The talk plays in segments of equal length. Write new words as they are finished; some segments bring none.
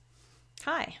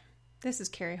Hi, this is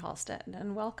Carrie Halstead,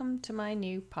 and welcome to my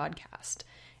new podcast.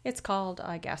 It's called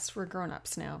I Guess We're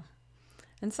Grown-Ups Now.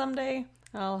 And someday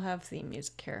I'll have theme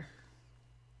music here.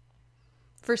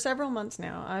 For several months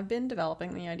now, I've been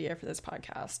developing the idea for this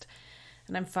podcast,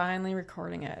 and I'm finally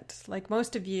recording it. Like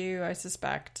most of you, I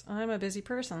suspect I'm a busy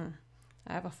person.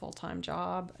 I have a full-time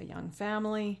job, a young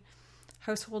family,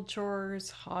 household chores,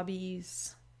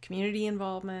 hobbies, community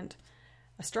involvement,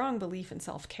 a strong belief in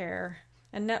self-care,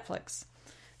 and Netflix.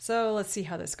 So let's see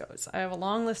how this goes. I have a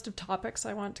long list of topics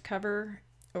I want to cover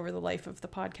over the life of the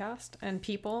podcast and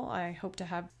people I hope to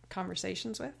have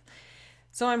conversations with.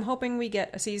 So I'm hoping we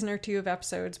get a season or two of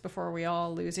episodes before we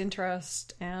all lose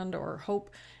interest and or hope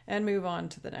and move on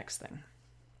to the next thing.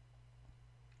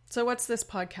 So what's this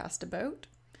podcast about?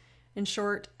 In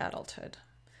short, adulthood.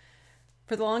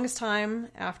 For the longest time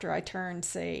after I turned,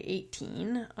 say,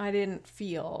 18, I didn't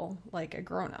feel like a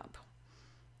grown-up.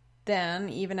 Then,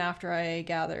 even after I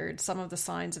gathered some of the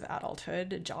signs of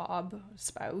adulthood, a job, a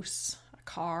spouse, a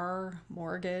car,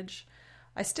 mortgage,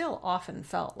 I still often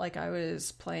felt like I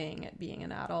was playing at being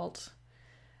an adult,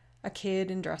 a kid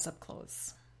in dress-up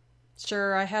clothes.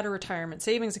 Sure, I had a retirement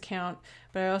savings account,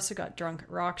 but I also got drunk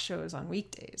at rock shows on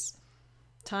weekdays.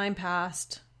 Time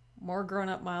passed, more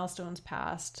grown-up milestones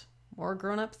passed, more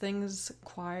grown-up things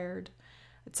acquired.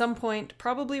 At some point,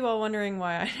 probably while wondering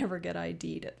why I never get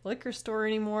ID'd at the liquor store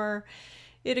anymore,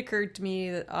 it occurred to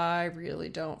me that I really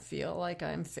don't feel like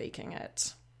I'm faking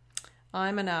it.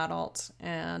 I'm an adult,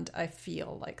 and I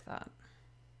feel like that.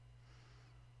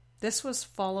 This was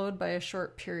followed by a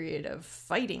short period of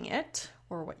fighting it,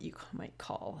 or what you might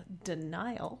call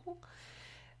denial.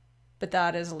 But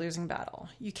that is a losing battle.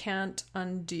 You can't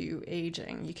undo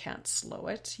aging. You can't slow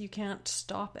it. You can't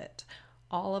stop it.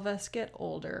 All of us get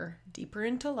older, deeper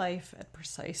into life at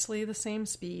precisely the same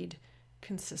speed,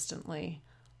 consistently,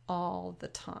 all the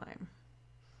time.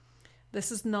 This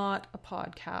is not a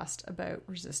podcast about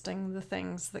resisting the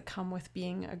things that come with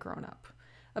being a grown-up,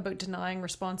 about denying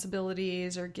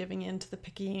responsibilities or giving in to the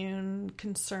picayune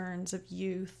concerns of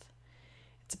youth.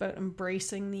 It's about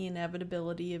embracing the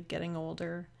inevitability of getting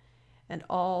older and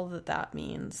all that that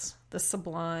means, the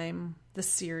sublime, the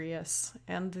serious,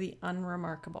 and the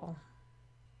unremarkable.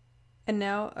 And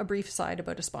now, a brief side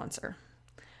about a sponsor.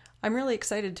 I'm really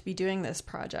excited to be doing this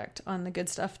project on the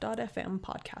GoodStuff.fm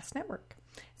podcast network.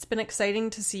 It's been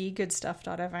exciting to see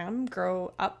GoodStuff.fm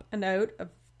grow up and out of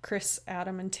Chris,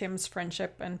 Adam, and Tim's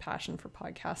friendship and passion for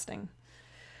podcasting.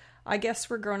 I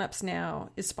Guess We're Grown-Ups Now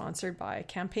is sponsored by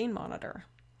Campaign Monitor.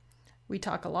 We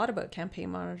talk a lot about Campaign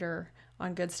Monitor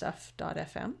on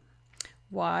GoodStuff.fm.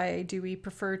 Why do we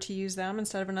prefer to use them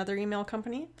instead of another email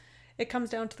company? It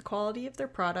comes down to the quality of their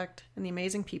product and the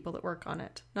amazing people that work on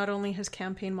it. Not only has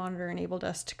Campaign Monitor enabled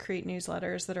us to create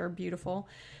newsletters that are beautiful,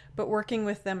 but working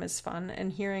with them is fun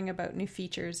and hearing about new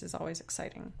features is always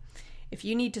exciting. If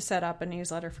you need to set up a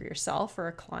newsletter for yourself or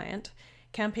a client,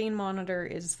 Campaign Monitor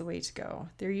is the way to go.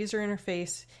 Their user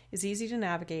interface is easy to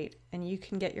navigate, and you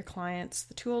can get your clients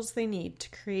the tools they need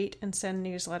to create and send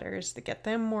newsletters that get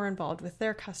them more involved with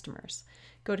their customers.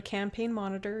 Go to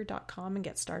campaignmonitor.com and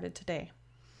get started today.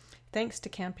 Thanks to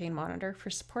Campaign Monitor for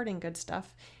supporting Good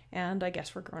Stuff, and I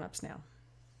Guess We're Grown-Ups Now.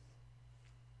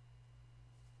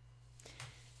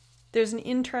 There's an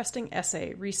interesting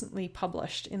essay recently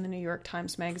published in the New York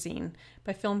Times Magazine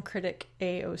by film critic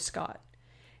A.O. Scott.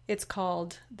 It's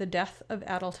called The Death of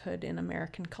Adulthood in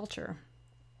American Culture.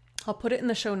 I'll put it in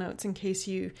the show notes in case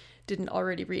you didn't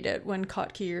already read it. When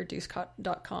Kottke or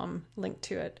Deucecott.com linked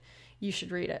to it, you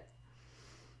should read it.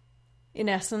 In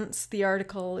essence, the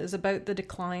article is about the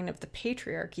decline of the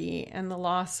patriarchy and the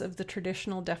loss of the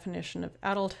traditional definition of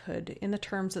adulthood in the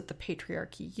terms that the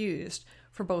patriarchy used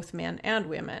for both men and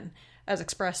women, as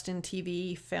expressed in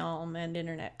TV, film, and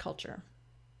internet culture.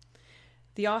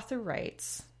 The author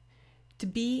writes, "To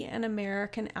be an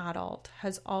American adult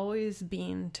has always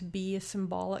been to be a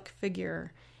symbolic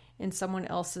figure in someone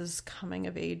else's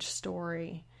coming-of-age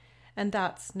story, and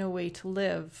that's no way to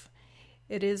live.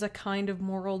 It is a kind of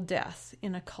moral death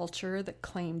in a culture that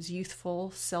claims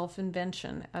youthful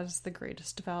self-invention as the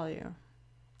greatest value."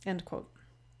 End quote.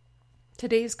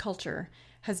 Today's culture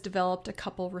has developed a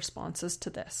couple responses to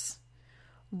this.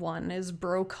 One is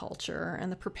bro culture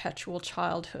and the perpetual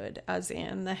childhood, as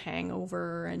in The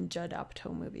Hangover and Judd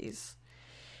Apatow movies.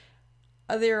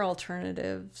 Other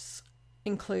alternatives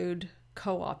include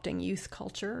co-opting youth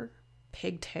culture,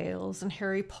 pigtails, and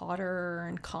Harry Potter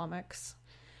and comics.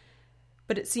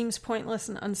 But it seems pointless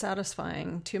and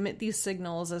unsatisfying to emit these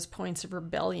signals as points of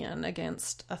rebellion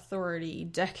against authority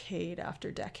decade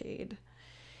after decade.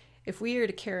 If we are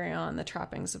to carry on the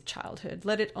trappings of childhood,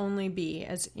 let it only be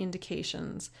as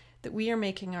indications that we are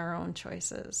making our own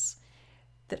choices,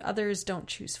 that others don't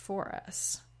choose for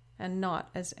us, and not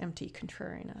as empty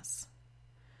contrariness.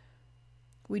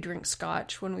 We drink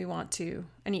scotch when we want to,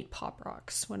 and eat Pop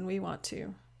Rocks when we want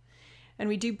to. And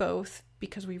we do both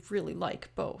because we really like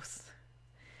both.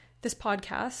 This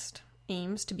podcast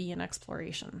aims to be an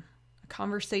exploration, a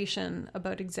conversation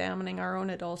about examining our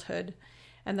own adulthood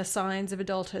and the signs of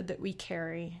adulthood that we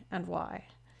carry and why.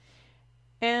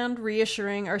 And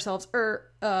reassuring ourselves,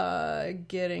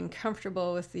 getting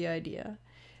comfortable with the idea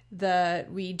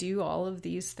that we do all of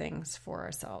these things for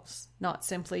ourselves, not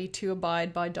simply to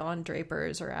abide by Don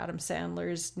Draper's or Adam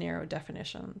Sandler's narrow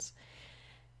definitions.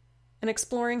 And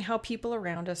exploring how people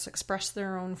around us express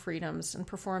their own freedoms and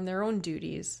perform their own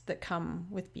duties that come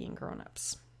with being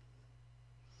grown-ups.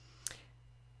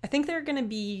 I think there are going to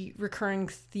be recurring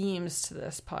themes to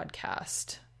this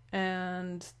podcast,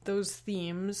 and those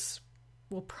themes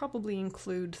will probably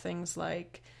include things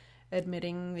like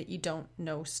admitting that you don't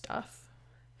know stuff,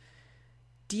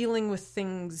 dealing with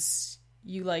things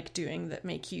you like doing that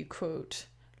make you, quote,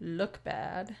 look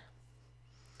bad,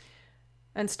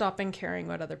 and stopping caring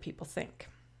what other people think.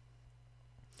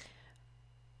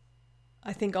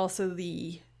 I think also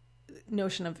the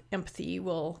notion of empathy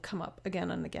will come up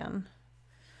again and again.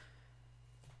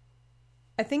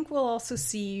 I think we'll also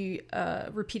see a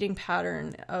repeating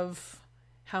pattern of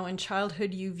how in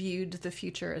childhood you viewed the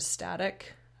future as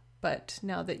static, but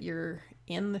now that you're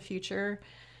in the future,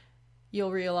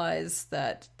 you'll realize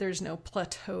that there's no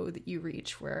plateau that you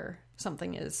reach where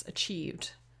something is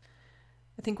achieved.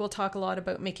 I think we'll talk a lot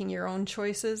about making your own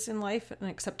choices in life and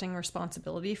accepting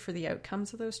responsibility for the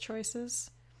outcomes of those choices.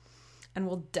 And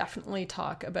we'll definitely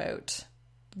talk about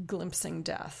glimpsing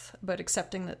death, about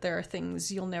accepting that there are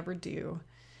things you'll never do,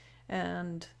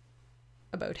 and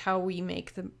about how we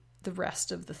make the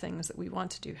rest of the things that we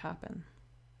want to do happen.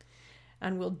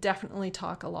 And we'll definitely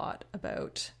talk a lot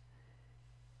about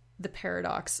the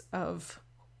paradox of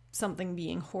something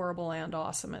being horrible and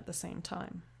awesome at the same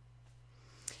time.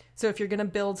 So if you're going to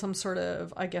build some sort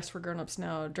of, I guess we're grown-ups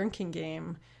now, drinking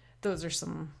game, those are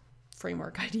some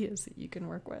framework ideas that you can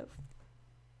work with.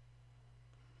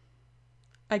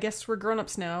 I Guess We're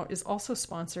Grown-Ups Now is also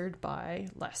sponsored by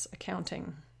Less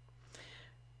Accounting.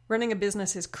 Running a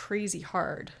business is crazy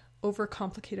hard.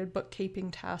 Overcomplicated bookkeeping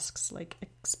tasks like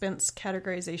expense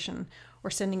categorization or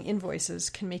sending invoices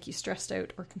can make you stressed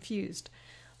out or confused.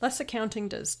 Less Accounting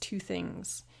does two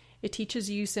things. It teaches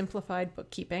you simplified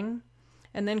bookkeeping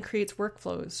and then creates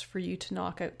workflows for you to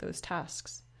knock out those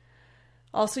tasks.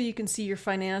 Also, you can see your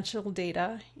financial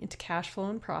data into cash flow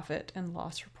and profit and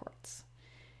loss reports.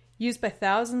 Used by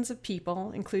thousands of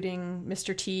people, including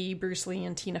Mr. T, Bruce Lee,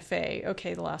 and Tina Fey.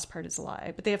 Okay, the last part is a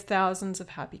lie, but they have thousands of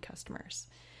happy customers.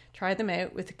 Try them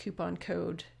out with the coupon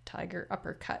code Tiger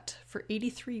Uppercut for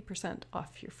 83%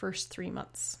 off your first 3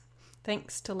 months.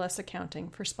 Thanks to Less Accounting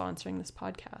for sponsoring this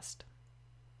podcast.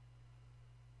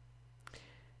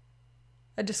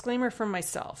 A disclaimer from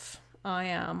myself. I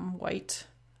am white,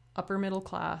 upper middle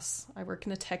class. I work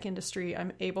in the tech industry.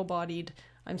 I'm able-bodied.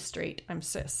 I'm straight. I'm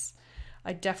cis.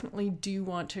 I definitely do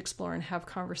want to explore and have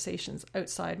conversations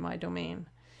outside my domain.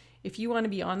 If you want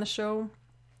to be on the show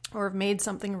or have made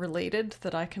something related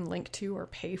that I can link to or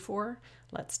pay for,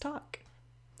 let's talk.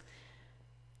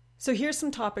 So here's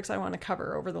some topics I want to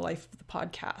cover over the life of the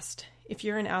podcast. If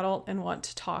you're an adult and want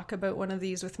to talk about one of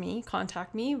these with me,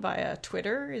 contact me via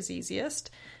Twitter is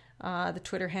easiest. The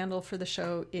Twitter handle for the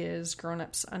show is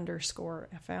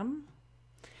grownups_FM.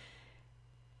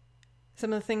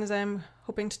 Some of the things I'm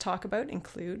hoping to talk about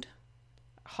include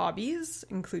hobbies,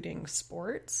 including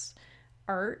sports,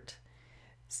 art,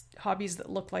 hobbies that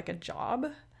look like a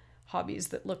job, hobbies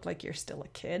that look like you're still a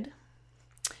kid.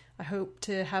 I hope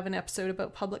to have an episode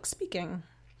about public speaking.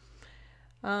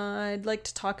 I'd like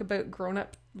to talk about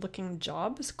grown-up looking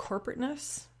jobs,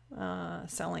 corporateness,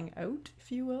 selling out,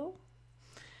 if you will.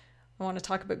 I want to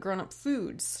talk about grown-up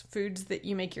foods that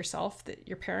you make yourself that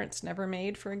your parents never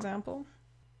made, for example.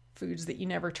 Foods that you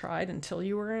never tried until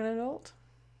you were an adult.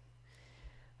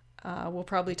 We'll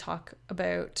probably talk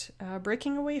about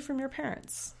breaking away from your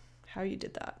parents, how you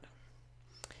did that.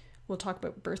 We'll talk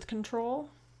about birth control.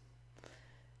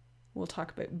 We'll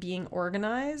talk about being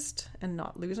organized and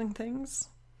not losing things.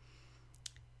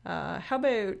 How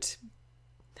about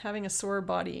having a sore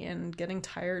body and getting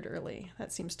tired early?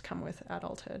 That seems to come with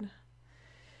adulthood.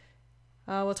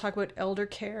 We'll talk about elder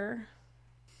care.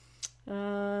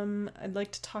 I'd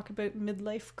like to talk about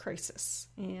midlife crisis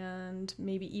and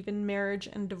maybe even marriage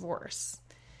and divorce.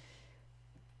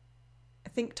 I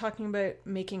think talking about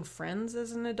making friends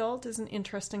as an adult is an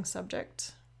interesting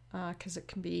subject because it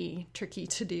can be tricky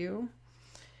to do.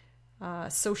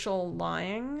 Social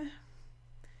lying,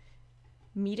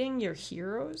 meeting your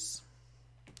heroes,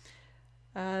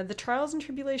 the trials and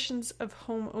tribulations of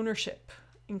home ownership,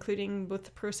 including both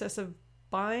the process of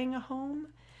buying a home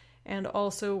and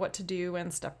also what to do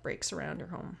when stuff breaks around your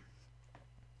home.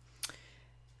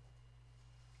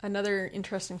 Another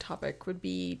interesting topic would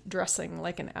be dressing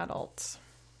like an adult.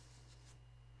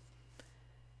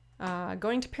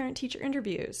 Going to parent-teacher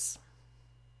interviews.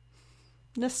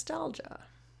 Nostalgia.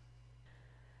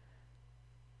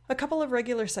 A couple of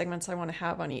regular segments I want to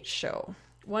have on each show.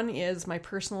 One is my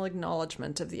personal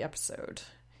acknowledgement of the episode.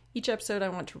 Each episode I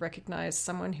want to recognize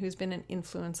someone who's been an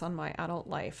influence on my adult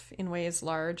life in ways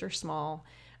large or small,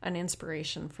 an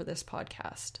inspiration for this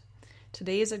podcast.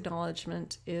 Today's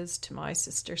acknowledgement is to my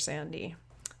sister Sandy.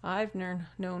 I've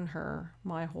known her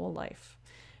my whole life,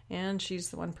 and she's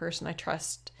the one person I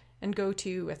trust and go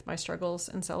to with my struggles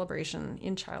and celebration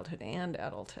in childhood and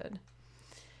adulthood.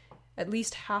 At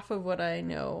least half of what I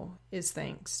know is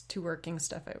thanks to working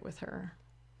stuff out with her.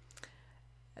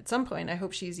 At some point, I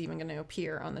hope she's even going to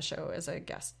appear on the show as a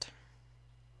guest.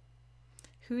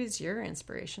 Who is your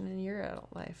inspiration in your adult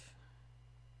life?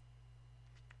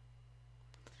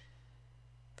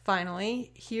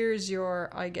 Finally, here's your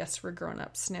I guess we're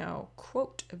grown-ups now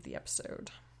quote of the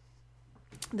episode.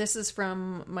 This is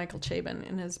from Michael Chabon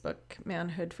in his book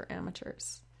Manhood for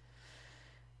Amateurs.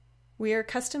 We are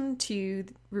accustomed to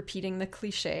repeating the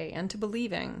cliche and to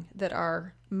believing that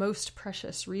our most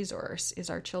precious resource is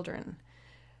our children.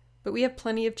 But we have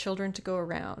plenty of children to go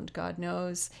around, God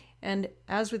knows, and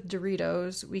as with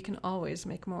Doritos, we can always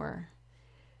make more.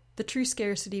 The true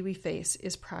scarcity we face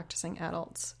is practicing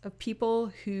adults, of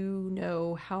people who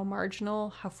know how marginal,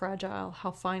 how fragile,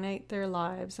 how finite their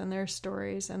lives and their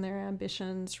stories and their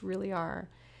ambitions really are,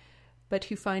 but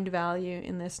who find value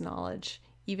in this knowledge,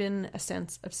 even a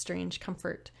sense of strange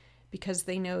comfort, because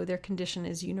they know their condition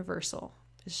is universal,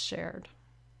 is shared.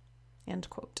 End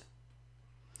quote.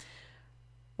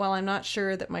 While I'm not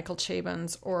sure that Michael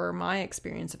Chabon's or my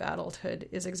experience of adulthood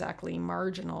is exactly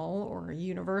marginal or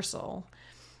universal,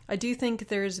 I do think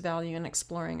there is value in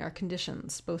exploring our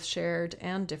conditions, both shared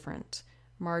and different,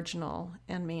 marginal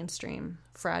and mainstream,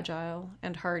 fragile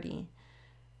and hardy,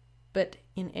 but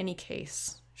in any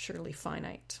case, surely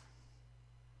finite.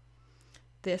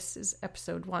 This is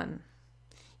episode 1.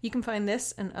 You can find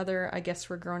this and other I Guess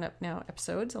We're Grown Up Now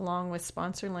episodes, along with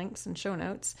sponsor links and show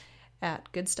notes,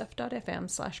 at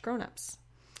goodstuff.fm/grownups.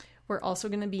 We're also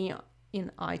going to be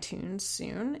in iTunes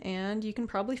soon, and you can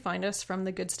probably find us from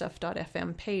the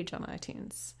goodstuff.fm page on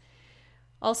iTunes.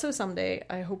 Also someday,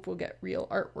 I hope we'll get real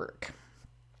artwork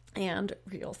and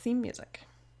real theme music.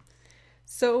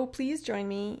 So please join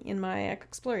me in my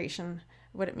exploration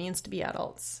of what it means to be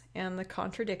adults and the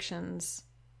contradictions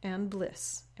and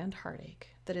bliss and heartache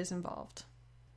that is involved.